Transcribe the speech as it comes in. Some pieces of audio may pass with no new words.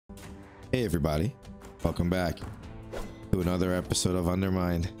Hey everybody, welcome back to another episode of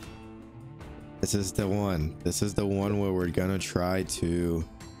UnderMine. This is the one where we're gonna try to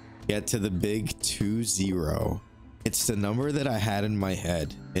get to the big 2-0. It's the number that I had in my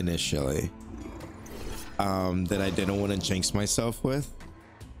head initially, that I didn't want to jinx myself with.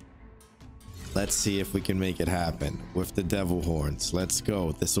 Let's see if we can make it happen with the devil horns. Let's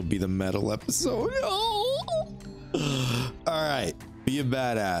go. This will be the metal episode. Oh! All right, be a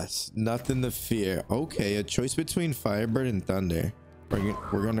badass, nothing to fear. Okay, a choice between Firebird and Thunder.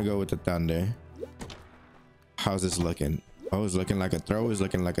 We're gonna go with the Thunder. How's this looking? Oh, it's looking like a throw, it's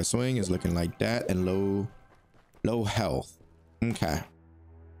looking like a swing, it's looking like that, and low health. Okay,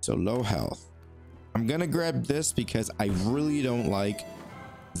 so low health. I'm gonna grab this because I really don't like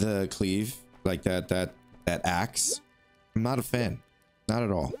the cleave, like that axe. I'm not a fan, not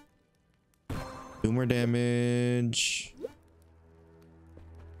at all. 2 more damage.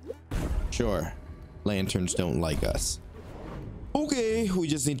 Sure, lanterns don't like us. Okay, we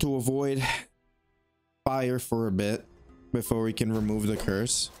just need to avoid fire for a bit before we can remove the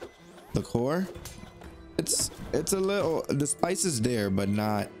curse. The core, it's a little, the spice is there, but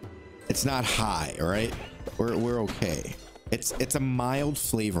it's not high. All right, we're okay. It's a mild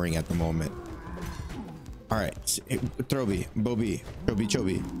flavoring at the moment. All right, Troby, Bobby,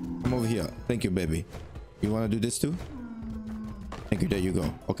 Choby, come over here. Thank you, baby. You want to do this too? Thank you. There you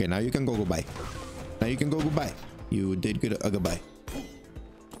go. Okay, now you can go goodbye. Now you can go goodbye. You did good. Goodbye.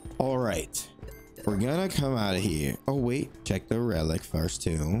 All right, we're gonna come out of here. Oh wait, check the relic first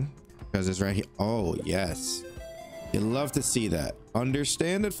too, because it's right here. Oh yes, you love to see that.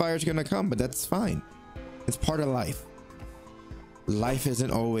 Understand that fire's gonna come, but that's fine. It's part of life. Life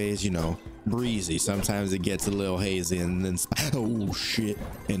isn't always, you know, breezy. Sometimes it gets a little hazy and then oh shit,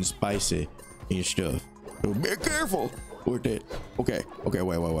 and spicy and stuff. So be careful with it. Okay,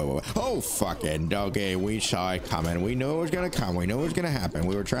 wait. Oh fucking doggy, we saw it coming. We know it was gonna come. We know it was gonna happen.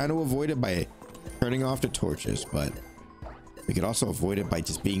 We were trying to avoid it by turning off the torches, but we could also avoid it by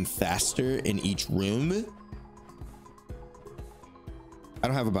just being faster in each room. I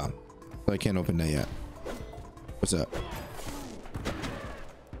don't have a bomb, so I can't open that yet. What's up?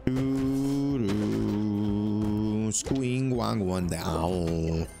 Squing wang one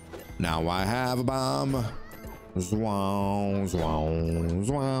down. Now I have a bomb. Zwow, zwow,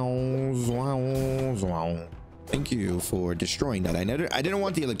 zwow, zwow, zwow. Thank you for destroying that. I didn't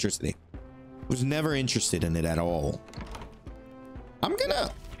want the electricity. Was never interested in it at all. I'm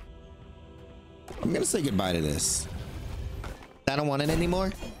gonna say goodbye to this. I don't want it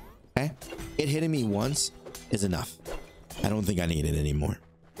anymore. Okay, it hitting me once is enough. I don't think I need it anymore.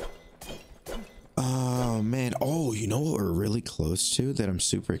 Oh man. Oh, you know what we're really close to that I'm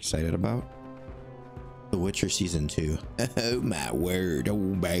super excited about? The Witcher season 2. Oh my word. Oh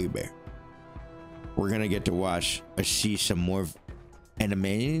baby, we're gonna get to see some more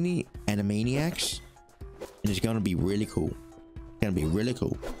Animaniacs, and it's gonna be really cool. It's gonna be really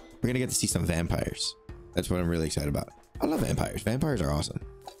cool. We're gonna get to see some vampires. That's what I'm really excited about. I love vampires. Vampires are awesome.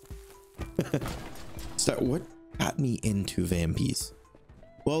 What got me into vampies?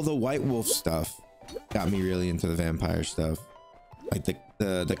 Well, the White Wolf stuff got me really into the vampire stuff, like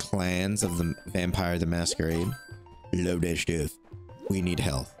the clans of the Vampire the Masquerade. Love that stuff. We need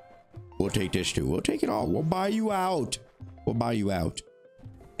health. We'll take this too. We'll take it all. We'll buy you out. We'll buy you out.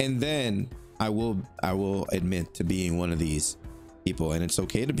 And then I will admit to being one of these people, and it's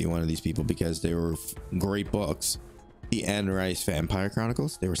okay to be one of these people because they were great books. The Anne Rice Vampire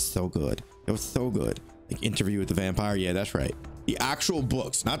Chronicles, they were so good. It was so good. Like Interview with the Vampire. Yeah, that's right. The actual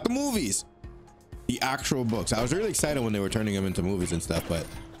books, not the movies. The actual books. I was really excited when they were turning them into movies and stuff, but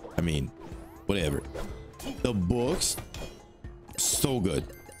I mean, whatever. The books, so good.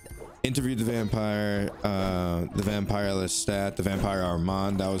 Interview with the Vampire, the Vampire Lestat, the Vampire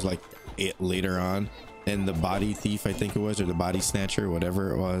Armand. That was like it later on. And the Body Thief, I think it was, or the Body Snatcher,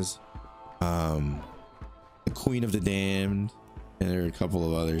 whatever it was. The Queen of the Damned, and there are a couple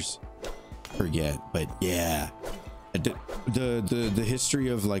of others. Forget, but yeah. The history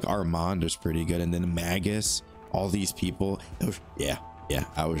of like Armand is pretty good, and then Magus, all these people. Yeah.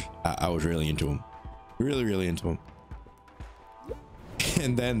 I was really into him, really into him.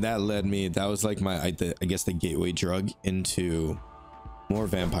 And then that led me. That was like I guess the gateway drug into more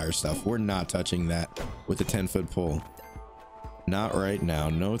vampire stuff. We're not touching that with the 10-foot pole. Not right now.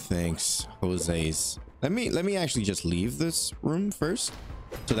 No thanks, Jose's. Let me actually just leave this room first,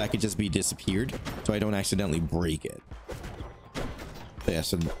 so that could just be disappeared, so I don't accidentally break it. Yeah,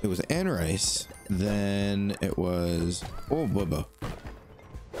 so it was Anne Rice, then it was Bubba,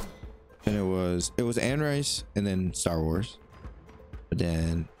 then it was Anne Rice, and then Star Wars, but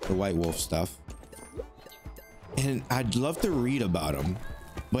then it the White Wolf stuff. And I'd love to read about them,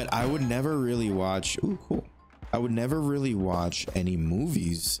 but I would never really watch. Ooh, cool. I would never really watch any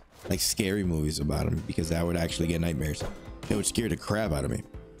movies, like scary movies about them, because that would actually get nightmares. It would scare the crap out of me.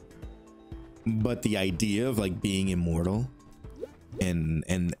 But the idea of like being immortal and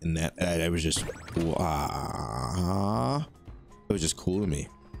that was just cool. It was just cool to me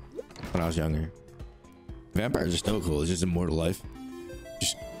when I was younger. Vampires are still cool. It's just immortal life.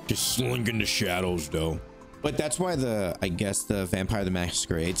 Just slink in the shadows though. But that's why I guess the Vampire the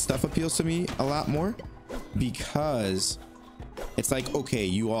Masquerade stuff appeals to me a lot more, because it's like, okay,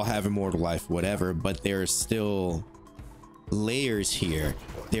 you all have immortal life, whatever, but there are still layers here.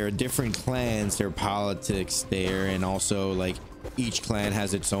 There are different clans, there are politics there, and also like each clan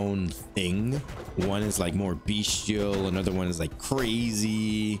has its own thing. One is like more bestial, another one is like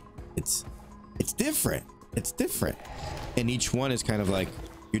crazy. It's different. It's different. And each one is kind of like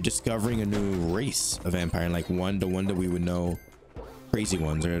you're discovering a new race of vampire. And like the one that we would know, crazy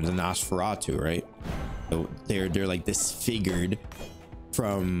ones are the Nosferatu, right? So they're like disfigured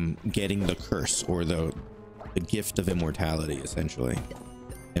from getting the curse or the gift of immortality, essentially.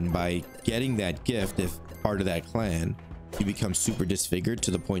 And by getting that gift, if part of that clan, you become super disfigured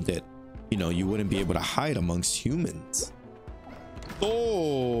to the point that, you know, you wouldn't be able to hide amongst humans.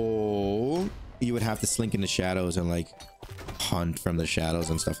 Oh, you would have to slink in the shadows and like hunt from the shadows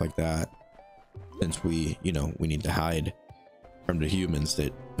and stuff like that, since we need to hide from the humans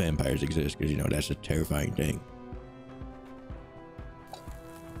that vampires exist, because, you know, that's a terrifying thing.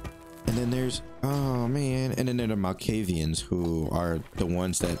 And then there's, oh man, and then there are the Malkavians, who are the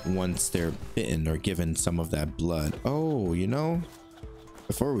ones that once they're bitten or given some of that blood. Oh, you know,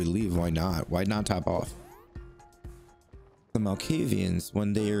 before we leave, why not top off? The Malkavians,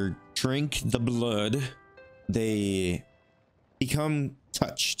 when they drink the blood, they become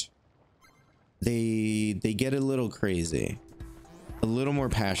touched. They get a little crazy, a little more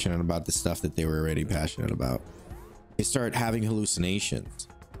passionate about the stuff that they were already passionate about. They start having hallucinations.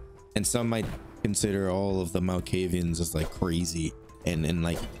 And some might consider all of the Malkavians as like crazy and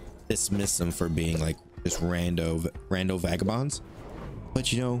like dismiss them for being like just rando vagabonds.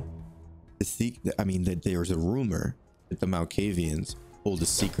 But you know, that there's a rumor that the Malkavians hold the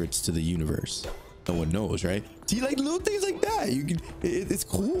secrets to the universe. No one knows, right? See, like little things like that, it's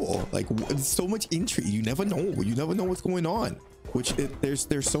cool. Like, it's so much intrigue. You never know what's going on.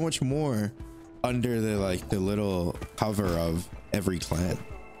 There's so much more under the little cover of every clan.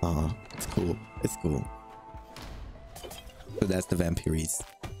 It's cool. It's cool. So that's the Vampires.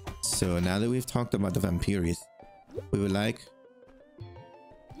 So now that we've talked about the Vampires, we would like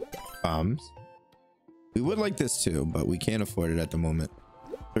bombs. We would like this too, but we can't afford it at the moment.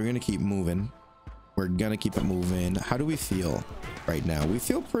 We're gonna keep moving. We're gonna keep it moving. How do we feel right now? We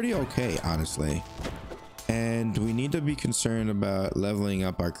feel pretty okay, honestly. And we need to be concerned about leveling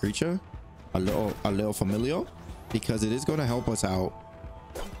up our creature a little familiar, because it is going to help us out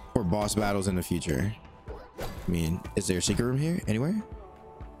for boss battles in the future. I mean, is there a secret room here anywhere?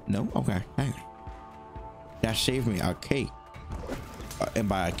 No? Okay. Hey. That saved me a key. And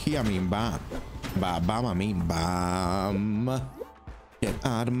by a key, I mean bomb. By bomb, I mean bomb. Get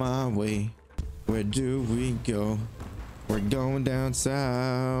out of my way. Where do we go? We're going down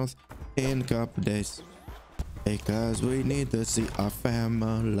south in a couple days, because we need to see our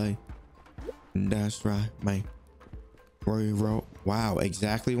family. That's right, man. We wrote, wow,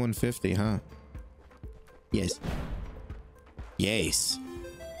 exactly 150, huh? Yes. Yes.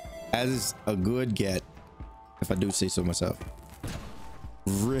 That is a good get, if I do say so myself.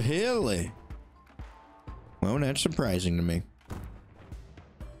 Really? Well, that's surprising to me.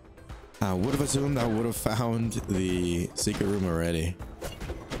 I would have assumed I would have found the secret room already.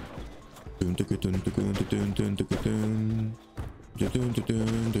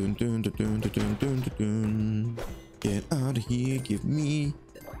 Get out of here, give me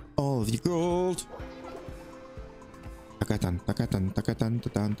all of your gold.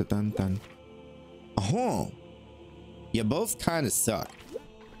 Oh, you both kind of suck.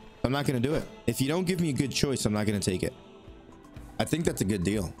 I'm not gonna do it. If you don't give me a good choice, I'm not gonna take it. I think that's a good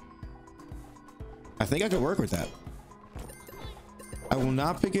deal. I think I could work with that. I will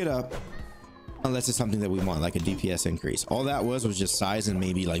not pick it up unless it's something that we want, like a DPS increase. All that was just size and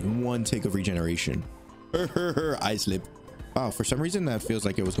maybe like 1 tick of regeneration. I slip. Wow, for some reason that feels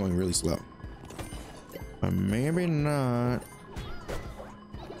like it was going really slow. But maybe not.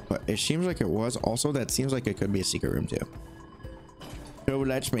 But it seems like it was. Also, that seems like it could be a secret room too. So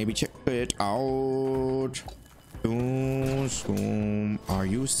let's maybe check it out. Are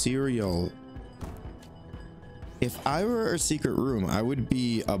you cereal? If I were a secret room, I would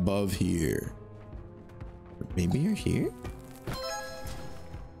be above here. Maybe you're here?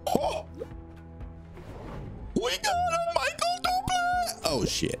 Oh! We got a Michael Dupla! Oh,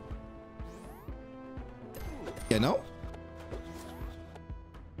 shit. You know?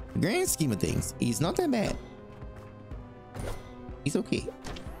 Grand scheme of things, he's not that bad. He's okay.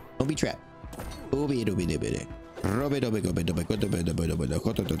 Don't be trapped. We're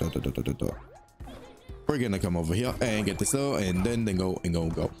gonna come over here and get this though, and then go.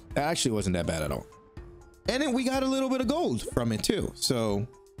 It actually wasn't that bad at all. And then we got a little bit of gold from it too. So,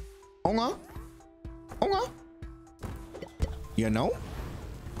 hold on. You know,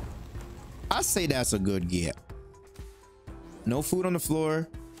 I say that's a good get. No food on the floor.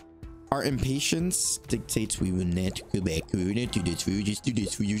 Our impatience dictates we will not go back. We will not do this. We will just do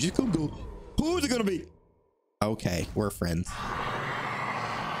this. We will just go. Who's it gonna be? Okay, we're friends.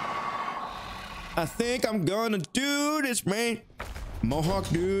 I think I'm gonna do this, man. Mohawk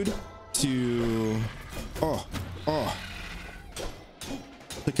dude to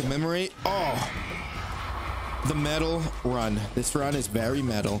to commemorate the metal run. This run is very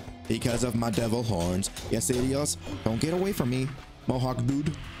metal because of my devil horns. Yes, idiots. Don't get away from me, Mohawk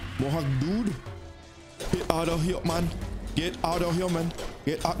dude. Mohawk dude. Get out of here, man. Get out of here, man.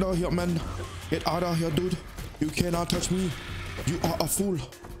 Get out of here, man. Get out of here, dude. You cannot touch me. You are a fool.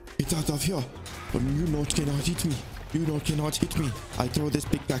 Get out of here. But you cannot hit me. You cannot hit me. I throw this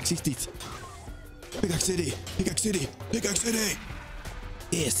pickaxe city. Pickaxe city. Pickaxe city. Pickaxe city.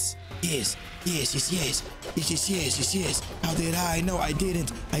 Yes. Yes. Yes. Yes. Yes. Yes. Yes. Yes. Yes. Yes. How did I? No, I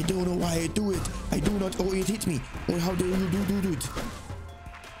didn't. I don't know why I do it. I do not. Oh, it hit me. Oh, how dare you do it?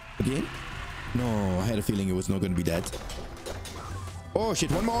 Again? No, I had a feeling it was not going to be that. Oh shit,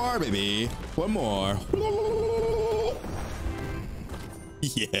 one more, baby. One more.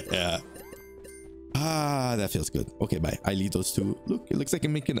 Yeah. Ah, that feels good. Okay, bye. I leave those two. Look, it looks like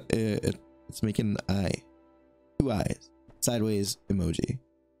I'm making it's making an eye. 2 eyes. Sideways emoji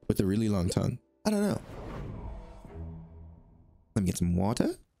with a really long tongue. I don't know. Let me get some water.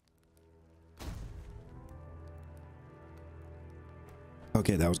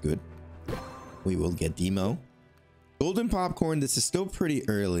 Okay, that was good. We will get demo. Golden popcorn. This is still pretty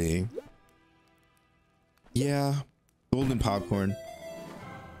early. Yeah, golden popcorn.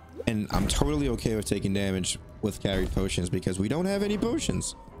 And I'm totally okay with taking damage with carried potions because we don't have any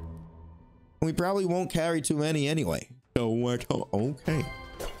potions. We probably won't carry too many anyway. So okay.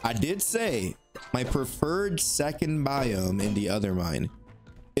 I did say my preferred second biome in the UnderMine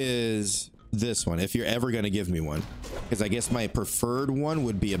is this one, if you're ever going to give me one, because I guess my preferred one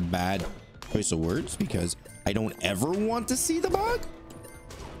would be a bad choice of words because I don't ever want to see the bug.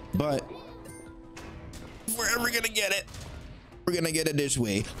 But if we're ever gonna get it, we're gonna get it this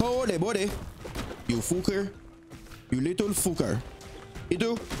way. Holy buddy, you fucker, you little fucker.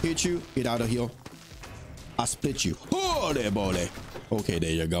 It'll hit you. Get out of here. I split you. Holy buddy. Okay,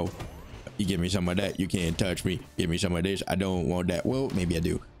 there you go. You give me some of that. You can't touch me. Give me some of this. I don't want that. Well, maybe I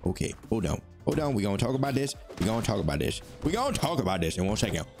do. Okay, hold on. Hold on. We're gonna talk about this. We're gonna talk about this. We're gonna talk about this in 1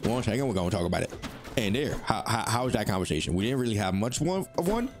 second. 1 second. We're gonna talk about it. And there, how's that conversation? We didn't really have much of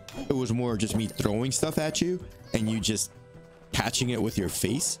one. It was more just me throwing stuff at you and you just catching it with your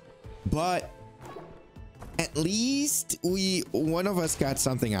face. But at least one of us got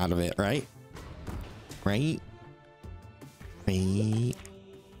something out of it, right? Right? Okay.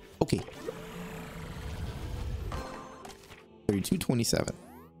 3227.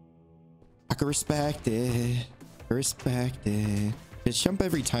 I can respect it. Respect it. Just jump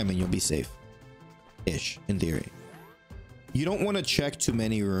every time and you'll be safe. Ish, in theory. You don't want to check too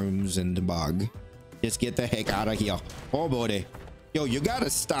many rooms in the bog. Just get the heck out of here. Oh, buddy. Yo, you gotta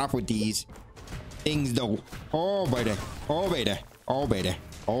stop with these things, though. Oh, buddy. Oh, buddy. Oh, buddy.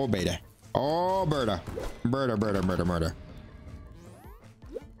 Oh, buddy. Oh, Berta. Murder.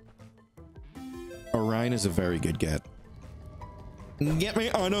 Orion is a very good get. Get me,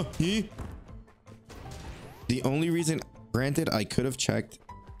 Anna. The only reason, granted, I could have checked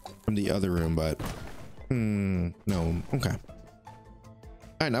from the other room, but no. Okay. All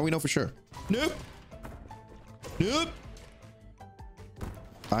right, now we know for sure. Nope.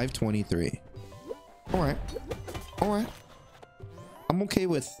 523. All right. I'm okay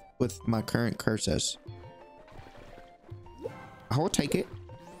with my current curses. I'll take it.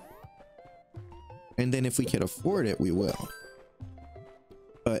 And then if we can afford it, we will.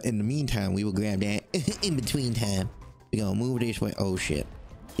 But in the meantime, we will grab that in between time. We're gonna move this way. Oh shit.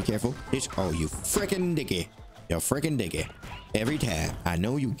 Be careful. Oh, you freaking dicky. You're freaking dicky. Every time. I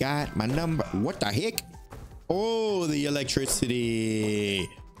know you got my number. What the heck? Oh, the electricity.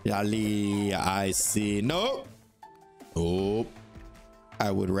 Yali, I see. No. Oh,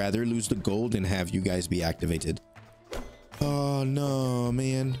 I would rather lose the gold than have you guys be activated. Oh no,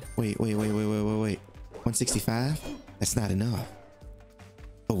 man. Wait. 165? That's not enough.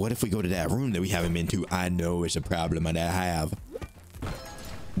 But what if we go to that room that we haven't been to? I know it's a problem that I have.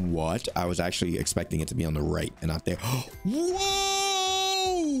 What? I was actually expecting it to be on the right and not there. Whoa!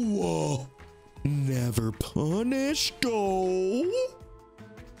 Never punished, though.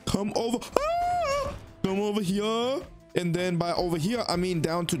 Come over. Ah! Come over here. And then by over here, I mean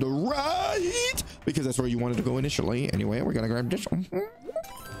down to the right. Because that's where you wanted to go initially. Anyway, we're going to grab this one.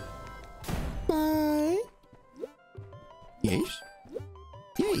 Bye. Yes.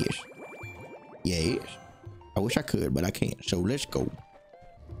 Yes. Yes. I wish I could, but I can't. So let's go.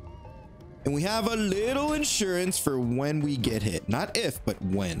 And we have a little insurance for when we get hit. Not if, but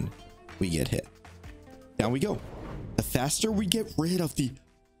when we get hit. Down we go. The faster we get rid of the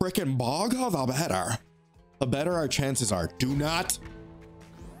freaking bog, the better. The better our chances are. Do not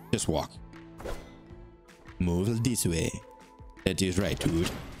just walk. Move this way. That is right, dude.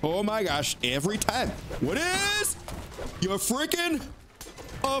 Oh my gosh, every time. What is your freaking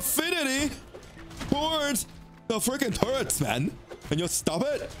affinity towards the freaking turrets, man? And you'll stop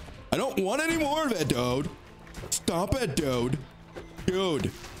it. I don't want any more of it, dude. Stop it, dude.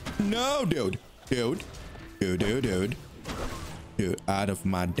 Dude. No, dude. Dude. Dude. Out of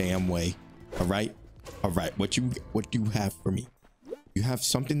my damn way. All right. What you have for me? You have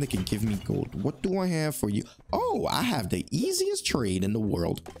something that can give me gold. What do I have for you? Oh, I have the easiest trade in the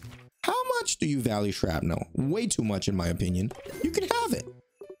world. How much do you value shrapnel? Way too much, in my opinion. You can have it.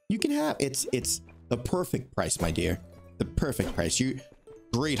 You can have it's the perfect price, my dear. The perfect price.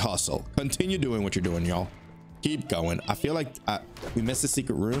 Great hustle. Continue doing what you're doing, y'all. Keep going. I feel like we missed the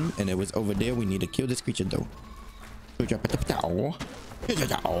secret room and it was over there. We need to kill this creature though.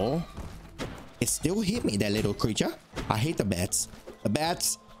 It still hit me, that little creature. I hate the bats. The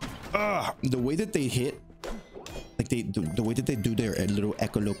bats, the way that they hit, like the way that they do their little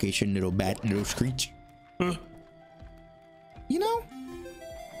echolocation, little bat, little screech. You know,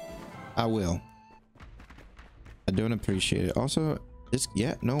 I will. I don't appreciate it. Also, this,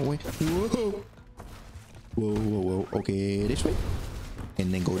 yeah, no way. Whoa. Okay, this way,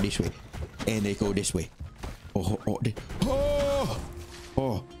 and then go this way, and they go this way.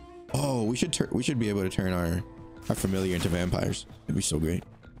 Oh, we should be able to turn our familiar into vampires. It'd be so great.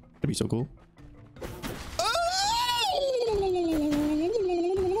 It'd be so cool.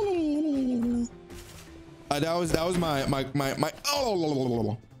 That was my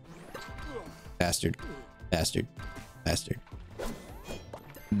oh, bastard.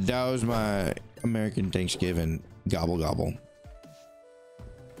 That was my American Thanksgiving gobble.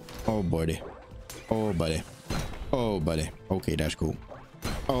 Oh buddy. Okay, that's cool.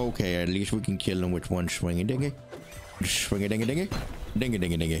 Okay, at least we can kill them with one swingy dingy.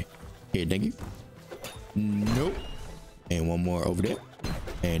 Dingy. Here, dingy. Nope. And one more over there.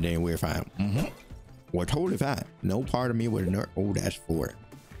 And then we're fine. We're totally fine. No part of me would not. Oh, that's 4.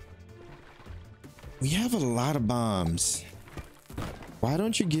 We have a lot of bombs. Why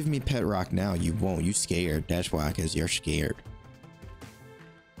don't you give me pet rock now? You won't. You scared. That's why, because you're scared.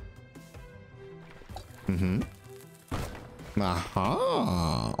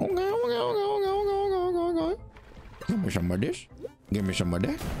 Aha. Okay. Give me some of this. Give me some of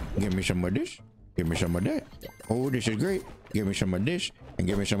that. Give me some of this. Give me some of that. Oh, this is great. Give me some of this and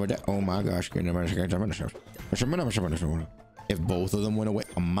give me some of that. Oh my gosh. If both of them went away,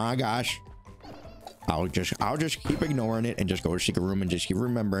 oh my gosh. I'll just keep ignoring it and just go to secret room and just keep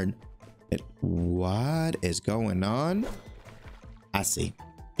remembering it. What is going on? I see.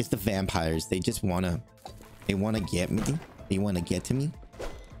 It's the vampires. They just wanna get me. They want to get to me.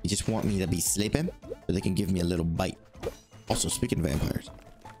 They just want me to be sleeping so they can give me a little bite. Also, speaking of vampires,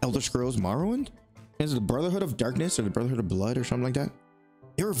 Elder Scrolls Morrowind? Is it the Brotherhood of Darkness or the Brotherhood of Blood or something like that?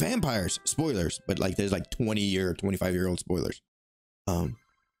 They were vampires. Spoilers, but like there's like 20-year, 25-year-old spoilers. The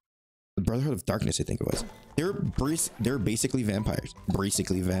Brotherhood of Darkness, I think it was. They're basically vampires.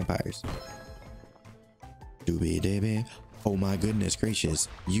 Doobie-dibby. Oh my goodness gracious.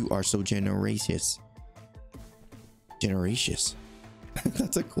 You are so generacious.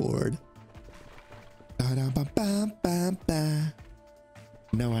 That's a chord. No,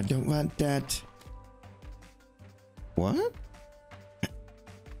 I don't want that. What?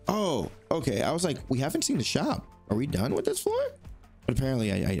 Oh, okay. I was like, we haven't seen the shop. Are we done with this floor? But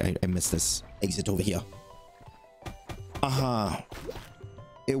apparently I missed this exit over here.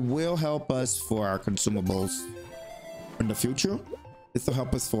 It will help us for our consumables in the future. This will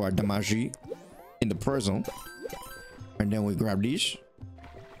help us for our damage in the present. And then we grab these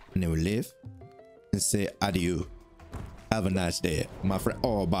and then we leave and say adieu. Have a nice day, my friend.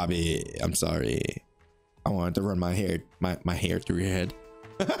 Oh, Bobby, I'm sorry. I wanted to run my hair through your head.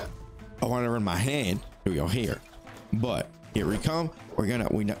 I want to run my hand through your hair, but here we come. We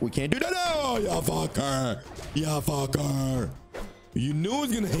can't do that. Oh, you fucker, you fucker. You knew it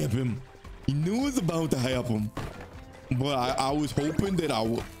was gonna happen. You knew it was about to happen. But I was hoping that I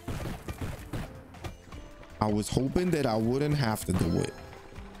was hoping that I wouldn't have to do it.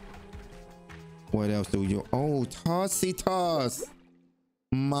 What else do you? Oh, tossy toss,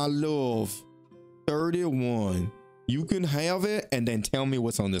 my love. 31. You can have it and then tell me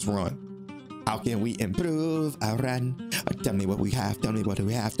what's on this run. How can we improve our run? Tell me what we have. Tell me what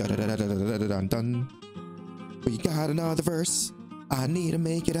we have. Dun, dun, dun, dun, dun, dun, dun. We got another verse. I need to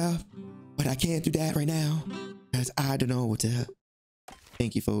make it up, but I can't do that right now because I don't know what to.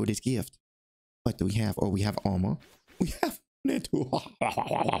 Thank you for this gift. What do we have? Oh, we have armor. We have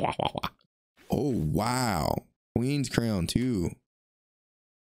oh wow, Queen's Crown too.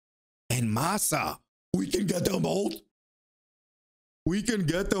 And Masa, we can get them both. We can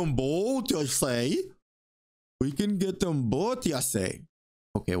get them both, you say? We can get them both, you say?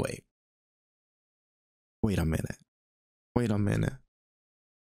 Okay, wait. Wait a minute. Wait a minute.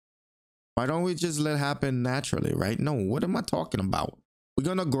 Why don't we just let it happen naturally, right? No, what am I talking about? We're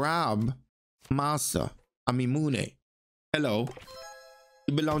gonna grab Masa. I mean, Mune. Hello.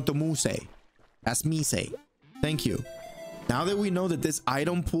 You belong to Muse. That's me say. Thank you. Now that we know that this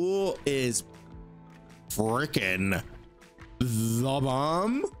item pool is freaking the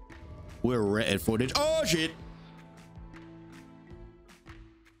bomb, we're ready for this. Oh shit.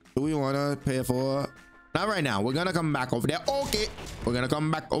 Do we want to pay for? Not right now. We're gonna come back over there. Okay, we're gonna come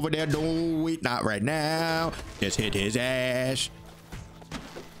back over there. Don't wait. Not right now. Just hit his ass.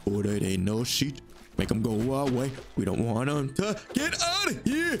 Oh, there ain't no shit. Make him go away. We don't want him to get out of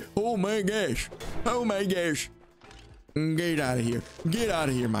here. Oh my gosh. Oh my gosh. Get out of here. Get out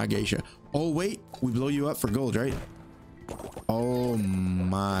of here, my geisha. Oh wait, we blow you up for gold, right? Oh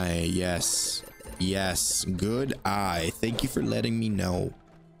my, yes. Yes, good eye. Thank you for letting me know,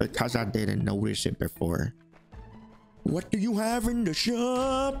 because I didn't notice it before. What do you have in the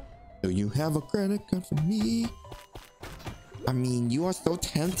shop? Do you have a credit card for me? I mean, you are so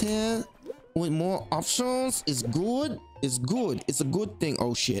tempted with more options. Is good. It's good. It's a good thing.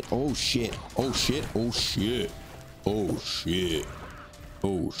 Oh shit. Oh shit. Oh shit. Oh shit. Oh shit.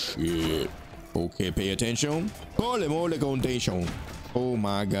 Oh shit. Okay, pay attention. Holy moly, contation. Oh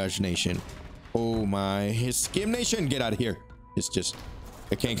my gosh, nation. Oh my, his skim nation. Get out of here. It's just,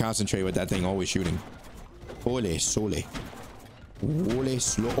 I can't concentrate with that thing always shooting. Holy sole. Holy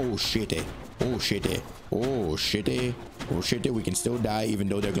slow. Oh shit. Oh shit. Oh shit. Oh shit. We can still die even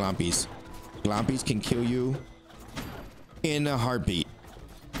though they're glompies. Glompies can kill you in a heartbeat.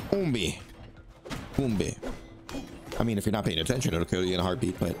 Umbi. Umbi. I mean, if you're not paying attention, it'll kill you in a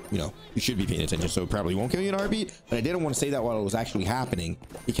heartbeat, but you know, you should be paying attention, so it probably won't kill you in a heartbeat. But I didn't want to say that while it was actually happening,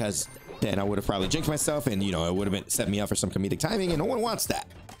 because then I would have probably jinxed myself, and you know, it would have been set me up for some comedic timing, and no one wants that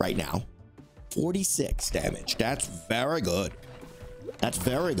right now. 46 damage. That's very good. That's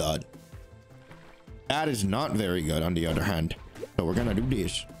very good. That is not very good, on the other hand. So we're gonna do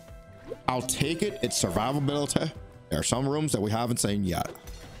this. I'll take it. It's survivability. There are some rooms that we haven't seen yet.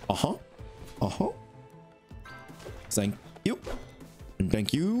 Thank you.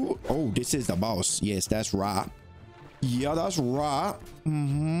 Thank you. Oh, this is the boss. Yes, that's right. Yeah, that's right.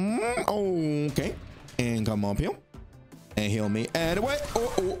 Okay. And come up here. And heal me anyway.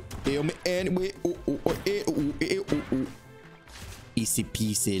 Oh. Heal me anyway. Oh. Easy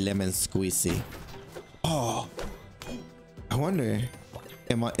peasy lemon squeezy. Oh. I wonder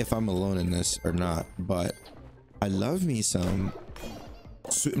if I'm alone in this or not, but I love me some.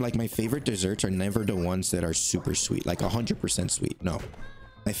 Like, my favorite desserts are never the ones that are super sweet, like 100% sweet. No,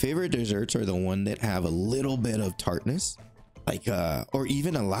 my favorite desserts are the one that have a little bit of tartness, like or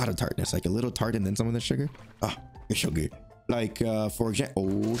even a lot of tartness, like a little tart and then some of the sugar. Ah, you're so good. Like for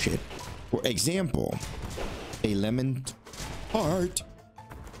example, oh shit. For example, a lemon tart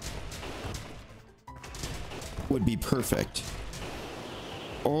would be perfect.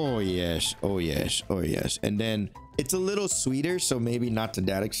 Oh yes, oh yes, oh yes. And then it's a little sweeter, so maybe not to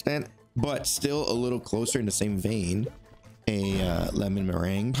that extent, but still a little closer in the same vein. A lemon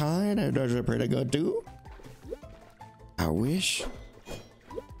meringue pie, that does it pretty good too. I wish.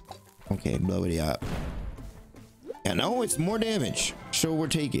 Okay, blow it up. And no, it's more damage, so we'll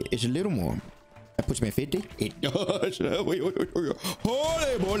take it. It's a little more. That puts me at 50. It does. Wait.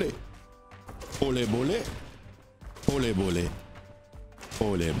 Holy moly. Holy moly. Holy moly.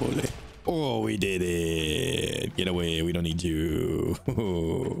 Holy moly. Oh, we did it. Get away. We don't need you.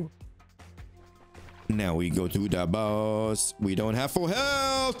 Now we go to the boss. We don't have full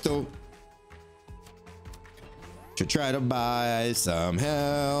health, though. Should try to buy some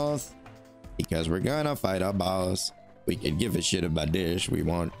health because we're gonna fight a boss. We can give a shit about this. We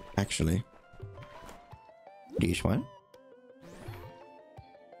want actually this one.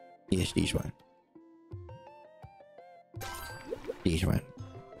 Yes, this one. This one.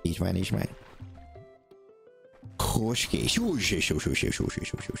 This one. This one.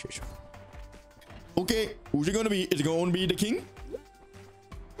 Okay, who's it gonna be? Is it gonna be the king?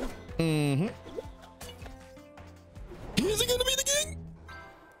 Mm-hmm. Is it gonna be the king?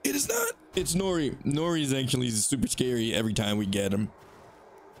 It is not. It's Nori. Nori is actually super scary every time we get him.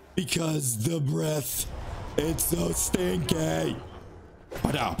 Because the breath. It's so stinky.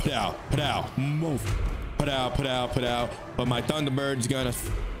 Put out. Move. Put out. But my Thunderbird's gonna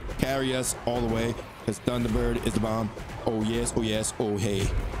carry us all the way. Because Thunderbird is the bomb. Oh yes, oh hey.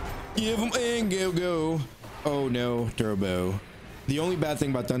 Give him and go. Oh no, Turbo. The only bad thing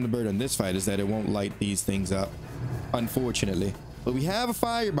about Thunderbird in this fight is that it won't light these things up. Unfortunately. But we have a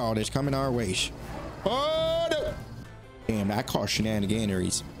fireball that's coming our way. Oh no! Damn, that caused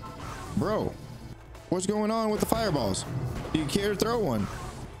shenanigans. Bro, what's going on with the fireballs? Do you care to throw one?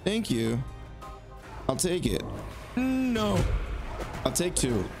 Thank you. I'll take it. No. I'll take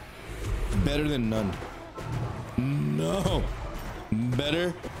two. Better than none. No.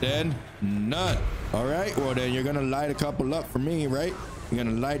 Better than none. All right, well then you're gonna light a couple up for me, right? You're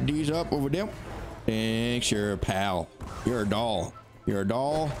gonna light these up over there. Thanks, you're a pal. You're a doll. You're a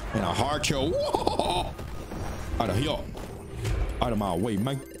doll and a heart show. Whoa! Out of here. Out of my way,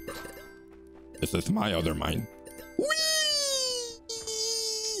 man. This is my other mind. Whee!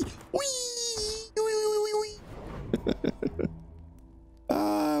 Whee!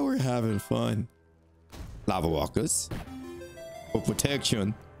 Ah, we're having fun. Lava walkers for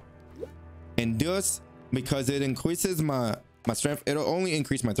protection. And this, because it increases my strength, it'll only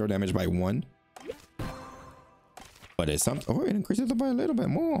increase my throw damage by 1. But it's something. Oh, it increases it by a little bit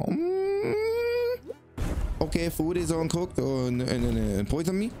more. Okay, food is uncooked and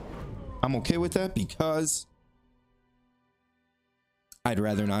poison me. I'm okay with that because I'd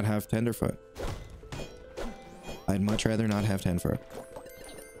rather not have tenderfoot. I'd much rather not have tenderfoot.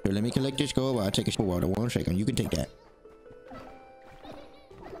 Here, let me collect this gold while I take a shot water. 1 second. You can take that.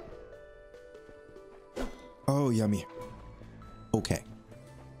 Oh, yummy. Okay.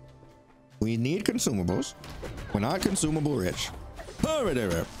 We need consumables. We're not consumable rich. All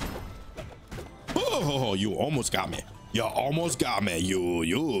right. Oh, you almost got me. You almost got me.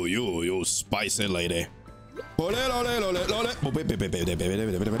 You spicy lady. We're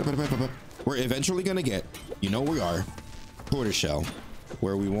eventually gonna get, you know we are, tortoiseshell,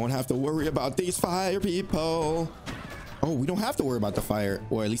 where we won't have to worry about these fire people. Oh, we don't have to worry about the fire,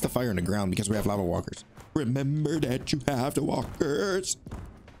 or at least the fire in the ground, because we have lava walkers. Remember that you have the walkers.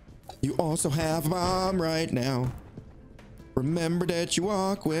 You also have a bomb right now. Remember that you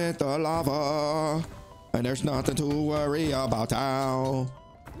walk with the lava. And there's nothing to worry about now.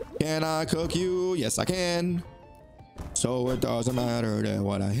 Can I cook you? Yes, I can. So it doesn't matter that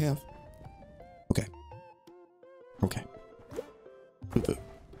what I have. Okay. Okay. Poo-poo.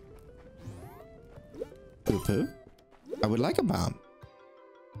 Poo-poo. I would like a bomb.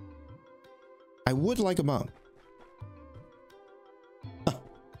 I would like a bomb. Huh.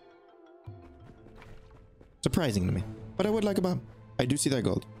 Surprising to me. But I would like a bomb. I do see that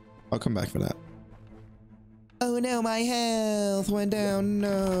gold. I'll come back for that. Oh no, my health went down.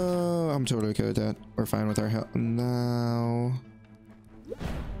 No. I'm totally okay with that. We're fine with our health. No.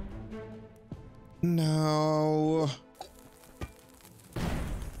 No.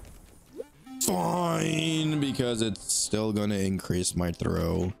 Fine, because it's still gonna increase my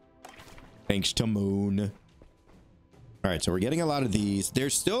throw. Thanks to Moon. Alright, so we're getting a lot of these.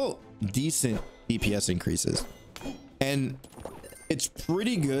 There's still decent DPS increases. And it's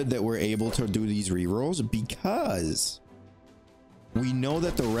pretty good that we're able to do these rerolls because we know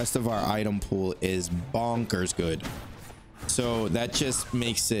that the rest of our item pool is bonkers good. So that just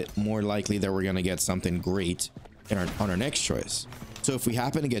makes it more likely that we're gonna get something great on our next choice. So if we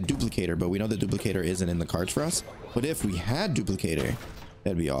happen to get Duplicator, but we know that Duplicator isn't in the cards for us, but if we had Duplicator,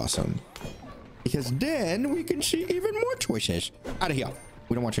 that'd be awesome. Because then we can see even more choices. Out of here.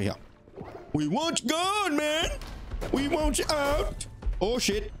 We don't want you here. We want you gone, man. We want you out. Oh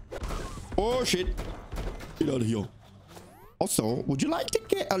shit. Oh shit. Get out of here. Also, would you like to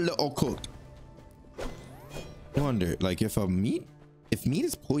get a little cooked? I wonder, like if meat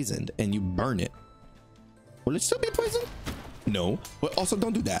is poisoned and you burn it, will it still be poisoned? No. But also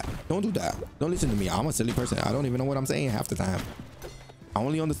don't do that. Don't do that. Don't listen to me. I'm a silly person. I don't even know what I'm saying half the time. I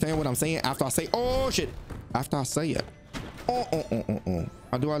only understand what I'm saying after I say, oh shit, after I say it.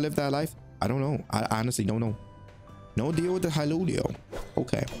 How do I live that life? I don't know. I honestly don't know. No deal with the Hyludio.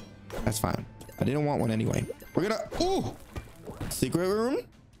 Okay, that's fine. I didn't want one anyway. We're gonna, ooh, secret room?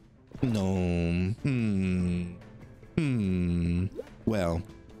 No. Well,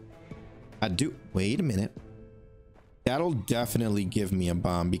 I do, wait a minute. That'll definitely give me a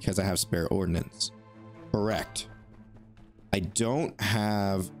bomb because I have spare ordnance. Correct. I don't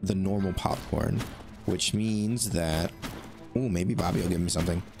have the normal popcorn, which means that, oh, maybe Bobby will give me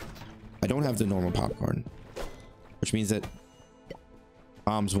something. I don't have the normal popcorn, which means that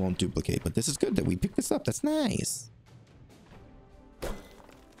bombs won't duplicate, but this is good that we picked this up. That's nice.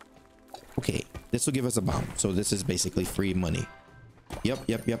 Okay, this will give us a bomb. So this is basically free money. Yep.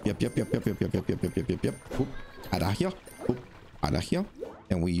 Oop, out of here. Oop, out of here.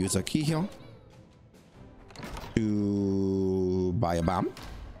 And we use a key here to buy a bomb.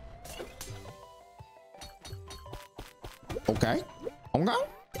 Okay. We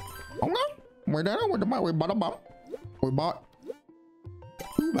bought a bomb. We bought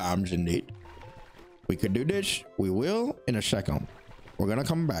 2 bombs indeed. We could do this. We will in a second. We're gonna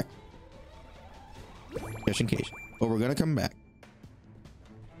come back. Just in case. But we're gonna come back.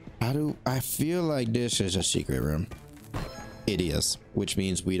 I feel like this is a secret room. It is, which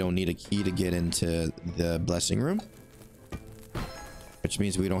means we don't need a key to get into the blessing room, which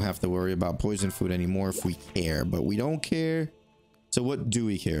means we don't have to worry about poison food anymore if we care, but we don't care. So what do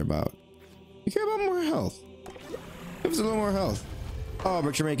we care about? We care about more health. Give us a little more health. Oh,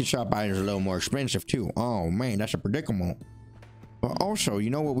 but you're making shop items a little more expensive too. Oh man, that's a predicament. But also, you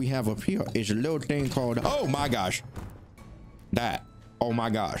know what we have up here is a little thing called, oh my gosh, that. Oh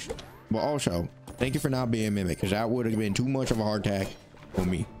my gosh. But also, thank you for not being a mimic, because that would have been too much of a hard task for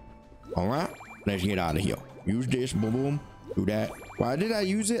me. All right, let's get out of here. Use this, boom, boom, do that. Why did I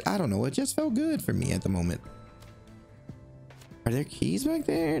use it? I don't know. It just felt good for me at the moment. Are there keys back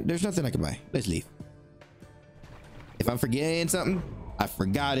there? There's nothing I can buy. Let's leave. If I'm forgetting something, I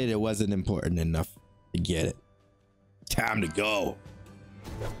forgot it. It wasn't important enough to get it. Time to go.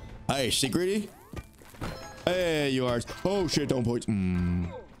 Hey, security. Hey, you are. Oh shit, don't point.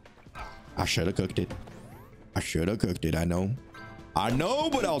 I should have cooked it. I know,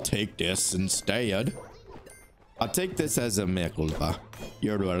 but I'll take this instead. I'll take this as a mea culpa.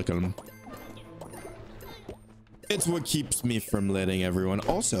 You're welcome. It's what keeps me from letting everyone.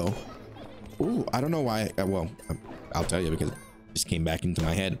 Also, ooh, I don't know why. Well, I'll tell you because it just came back into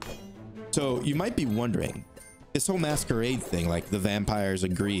my head. So you might be wondering, this whole masquerade thing, like the vampires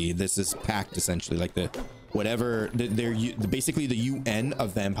agree, this is pact essentially, like the whatever, they're basically the UN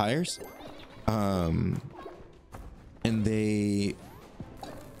of vampires, and they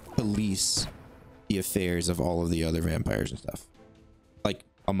police the affairs of all of the other vampires and stuff, like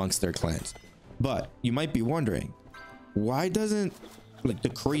amongst their clans. But you might be wondering, why doesn't, like the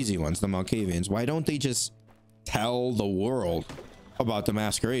crazy ones, the Malkavians, why don't they just tell the world about the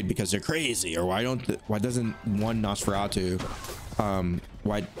masquerade because they're crazy? Or why doesn't one Nosferatu,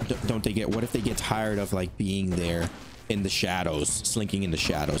 why don't they get, what if they get tired of like being there in the shadows, slinking in the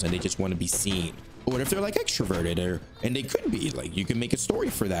shadows, and they just want to be seen? Or what if they're like extroverted, and they could be like, you can make a story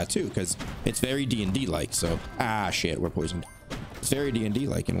for that too, because it's very D&D like. So shit, we're poisoned. It's very D&D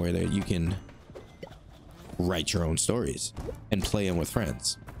like, in where you can write your own stories and play them with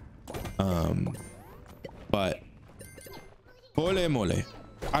friends. But ole mole,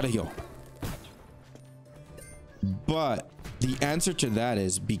 out of here. But the answer to that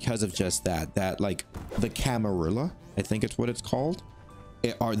is because of just that like the Camarilla, I think it's what it's called.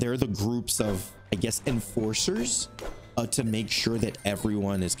 They're the groups of, I guess, enforcers to make sure that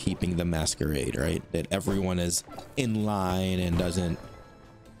everyone is keeping the masquerade, right? That everyone is in line and doesn't,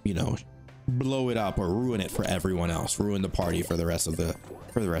 you know, blow it up or ruin it for everyone else, ruin the party for the rest of the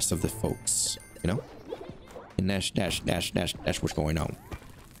folks, you know. And that's what's going on.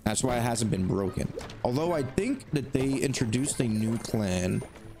 That's why it hasn't been broken. Although I think that they introduced a new clan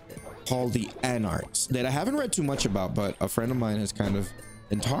called the Anarchs that I haven't read too much about, but a friend of mine has kind of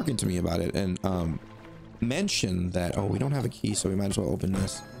been talking to me about it, and mentioned that, oh, we don't have a key, so we might as well open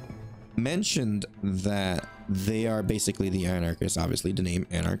this. Mentioned that they are basically the anarchists, obviously the name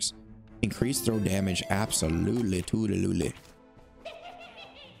Anarchs. Increased throw damage, absolutely, toodaloo.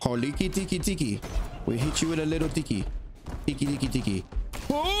 Holiki tiki tiki. We hit you with a little tiki. Tiki tiki tiki.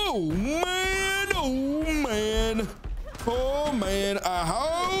 Oh man, oh man. Oh man,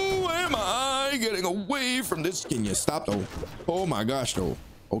 how am I getting away from this? Can you stop though? Oh my gosh though.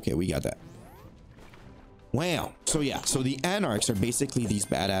 Okay, we got that. Wow. So yeah, so the Anarchs are basically these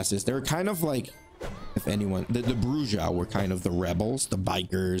badasses. They're kind of like if anyone, the Bruja were kind of the rebels, the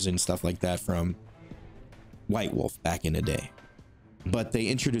bikers and stuff like that from White Wolf back in the day. But they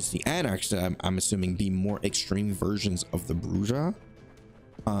introduced the Anarchs to, I'm assuming, be more extreme versions of the Bruja.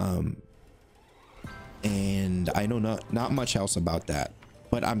 And I know not much else about that.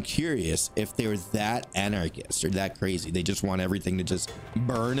 But I'm curious if they're that anarchist or that crazy. They just want everything to just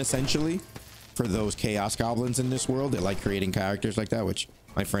burn, essentially, for those chaos goblins in this world. They like creating characters like that, which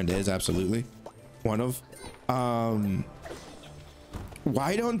my friend is absolutely one of.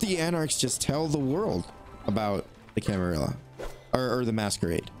 Why don't the Anarchs just tell the world about the Camarilla or the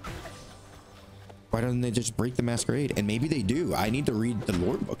Masquerade? Why don't they just break the Masquerade? And maybe they do. I need to read the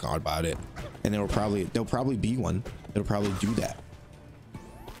lore book about it, and there'll probably be one. It'll probably do that.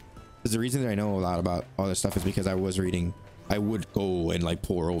 Because the reason that I know a lot about all this stuff is because I would go and like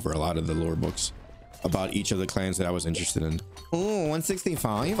pour over a lot of the lore books about each of the clans that I was interested in. Oh,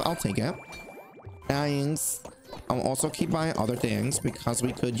 165, I'll take it. Thanks. I'll also keep buying other things because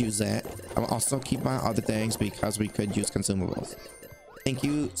we could use it. I'll also keep buying other things because we could use consumables. Thank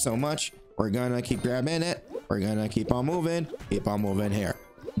you so much. We're gonna keep grabbing it. We're gonna keep on moving here.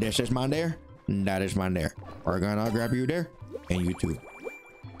 This is mine there. That is mine there. We're gonna grab you there and you too.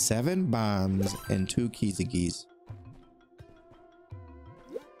 7 bombs and 2 keys.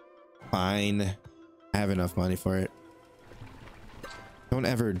 Fine. I have enough money for it. Don't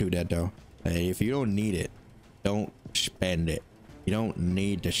ever do that though. Hey, if you don't need it, don't spend it. You don't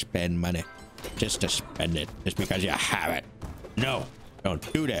need to spend money just to spend it just because you have it. No, don't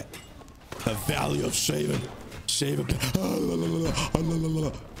do that. The value of saving. Save a penny.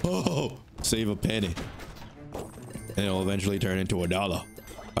 Oh, save a penny. And it'll eventually turn into $1.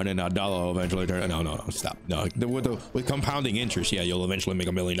 And then $1 will eventually turn. No, stop. No, with compounding interest, yeah, you'll eventually make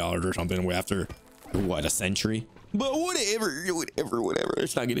 $1 million or something after what, a century? But whatever.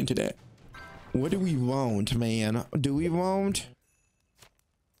 Let's not get into that. What do we want, man? Do we want?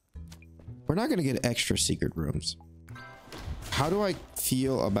 We're not gonna get extra secret rooms. How do I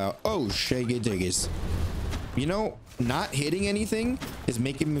feel about? Oh, shaggy diggies. You know, not hitting anything is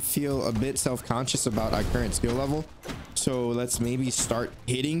making me feel a bit self-conscious about our current skill level. So let's maybe start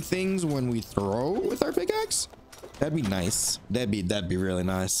hitting things when we throw with our pickaxe. That'd be nice. That'd be really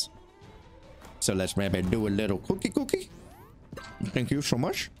nice. So let's maybe do a little cookie. Thank you so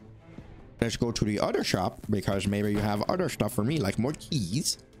much. Let's go to the other shop because maybe you have other stuff for me, like more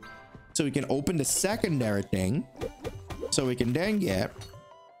keys. So we can open the secondary thing. So we can then get,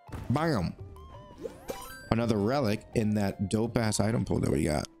 bam, another relic in that dope ass item pool that we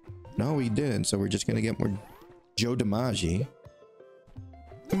got. No, we didn't. So we're just gonna get more Joe DiMaggio.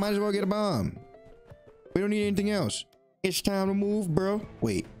 We might as well get a bomb. We don't need anything else. It's time to move, bro.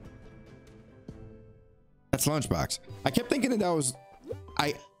 Wait, that's lunchbox. I kept thinking that was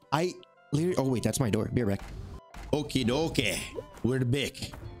I literally. Oh wait, that's my door. Be right back. Okie dokie, we're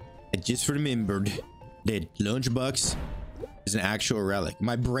back. I just remembered that lunchbox is an actual relic.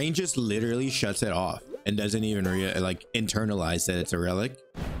 My brain just literally shuts it off and doesn't even like internalize that it's a relic.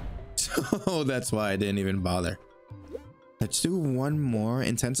 So that's why I didn't even bother. Let's do one more.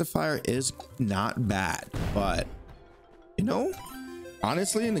 Intensifier is not bad, but you know,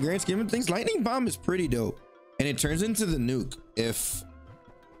 honestly, in the grand scheme of things, lightning bomb is pretty dope, and it turns into the nuke if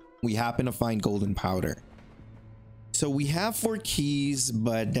we happen to find golden powder. So we have 4 keys,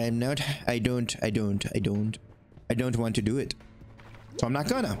 but I don't want to do it. So I'm not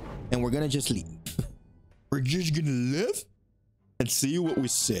gonna, and we're gonna just leave. We're just gonna live and see what we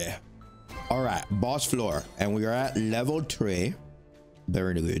see. All right, boss floor, and we are at level 3.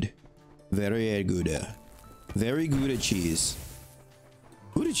 Very good. Very good. Very good at cheese.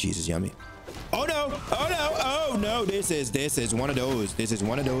 Gouda cheese is yummy. Oh no, oh no, oh no, this is one of those. This is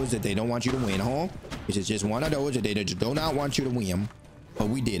one of those that they don't want you to win, huh? This is just one of those that they just do not want you to win. But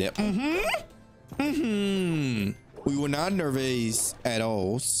we did it. We were not nervous at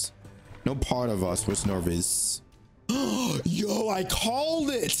all. No part of us was nervous. Yo, I called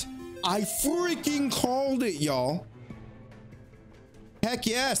it. I freaking called it, y'all. Heck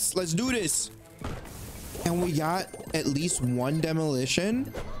yes, let's do this. And we got at least 1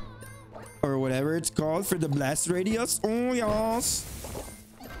 demolition or whatever it's called for the blast radius. Oh yes,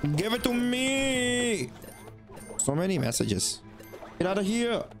 give it to me. So many messages. Get out of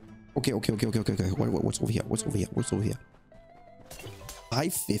here. Okay. What's over here? What's over here?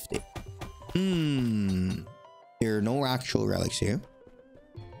 550. There are no actual relics here,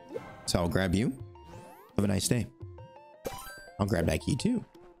 so I'll grab you. Have a nice day. I'll grab that key too.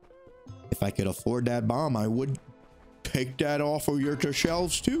 If I could afford that bomb, I would take that off of your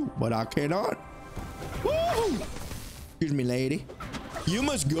shelves too, but I cannot. Woo! Excuse me, lady. You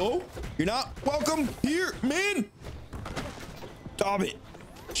must go. You're not welcome here, man. Stop it.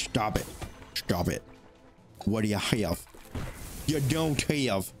 Stop it. Stop it. What do you have? You don't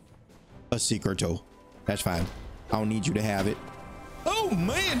have a secret toe. That's fine. I don't need you to have it. Oh,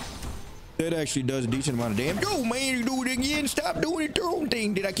 man. That actually does a decent amount of damage. Oh, man, you do it again. Stop doing it. Your own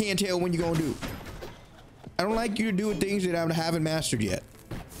thing that I can't tell when you're going to do. I don't like you to do things that I haven't mastered yet.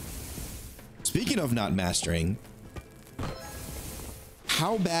 Speaking of not mastering,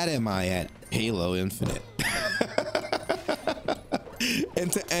 how bad am I at Halo Infinite?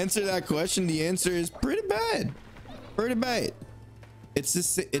 And to answer that question, the answer is pretty bad. Pretty bad. It's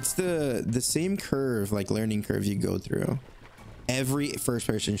the same curve, like learning curve you go through. Every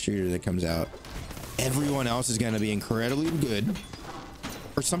first-person shooter that comes out, everyone else is going to be incredibly good.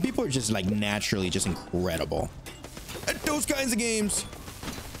 Or some people are just like naturally just incredible at those kinds of games.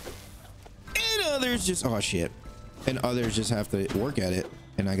 And others just, oh shit. And others just have to work at it.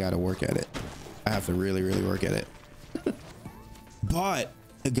 And I got to work at it. I have to really, really work at it. But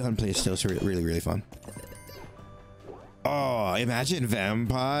the gunplay is still really, really fun. Oh, imagine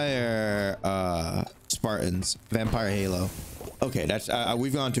vampire Spartans, vampire Halo. Okay, that's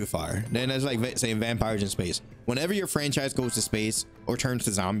we've gone too far. Then that's like saying vampires in space. Whenever your franchise goes to space or turns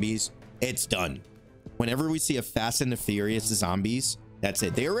to zombies, it's done. Whenever we see a Fast and the Furious zombies, that's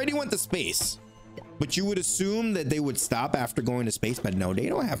it. They already went to space, but you would assume that they would stop after going to space, but no, they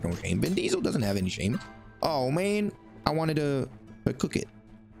don't have no shame. Vin Diesel doesn't have any shame. Oh man, I wanted to cook it,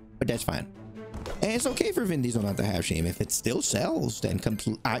 but that's fine. And it's okay for Vin Diesel not to have shame. If it still sells, then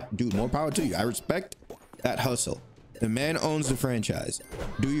dude, more power to you. I respect that hustle. The man owns the franchise.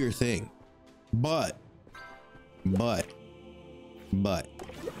 Do your thing. But,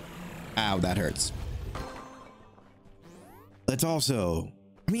 ow, that hurts. Let's also,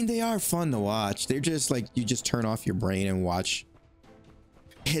 I mean, they are fun to watch. They're just like, you just turn off your brain and watch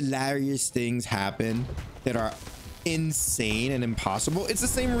hilarious things happen that are insane and impossible. It's the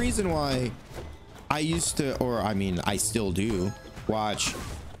same reason why I used to, or I mean, I still do watch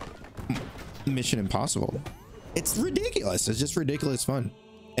Mission Impossible. It's ridiculous. It's just ridiculous fun.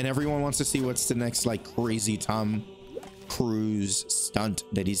 And everyone wants to see what's the next like crazy Tom Cruise stunt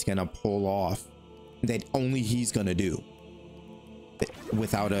that he's gonna pull off that only he's gonna do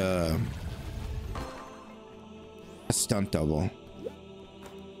without a stunt double.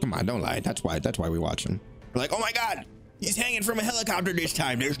 Come on, don't lie. That's why we watch him. We're like, oh my God, he's hanging from a helicopter this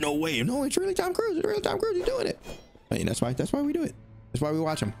time. There's no way. No, it's really Tom Cruise. It's really Tom Cruise. He's doing it. I mean, that's why we do it. That's why we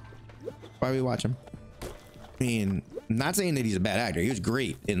watch him. That's why we watch him. I mean, I'm not saying that he's a bad actor. He was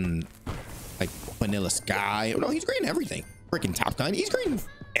great in like Vanilla Sky. No, he's great in everything. Freaking Top Gun. He's great in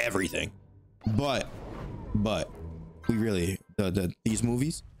everything. But we really these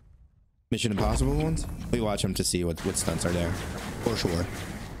movies, Mission Impossible ones, we watch them to see what stunts are there. For sure.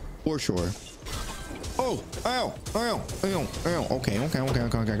 For sure. Oh, ow, ow, ow, ow. Okay.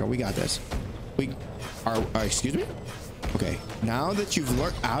 We got this. We are, excuse me? Okay, now that you've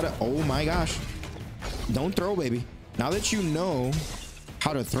learned how to, oh my gosh. Don't throw, baby. Now that you know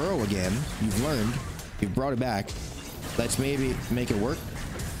how to throw again, you've learned, you've brought it back. Let's maybe make it work.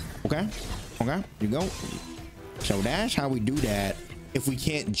 Okay, you go. So that's how we do that. If we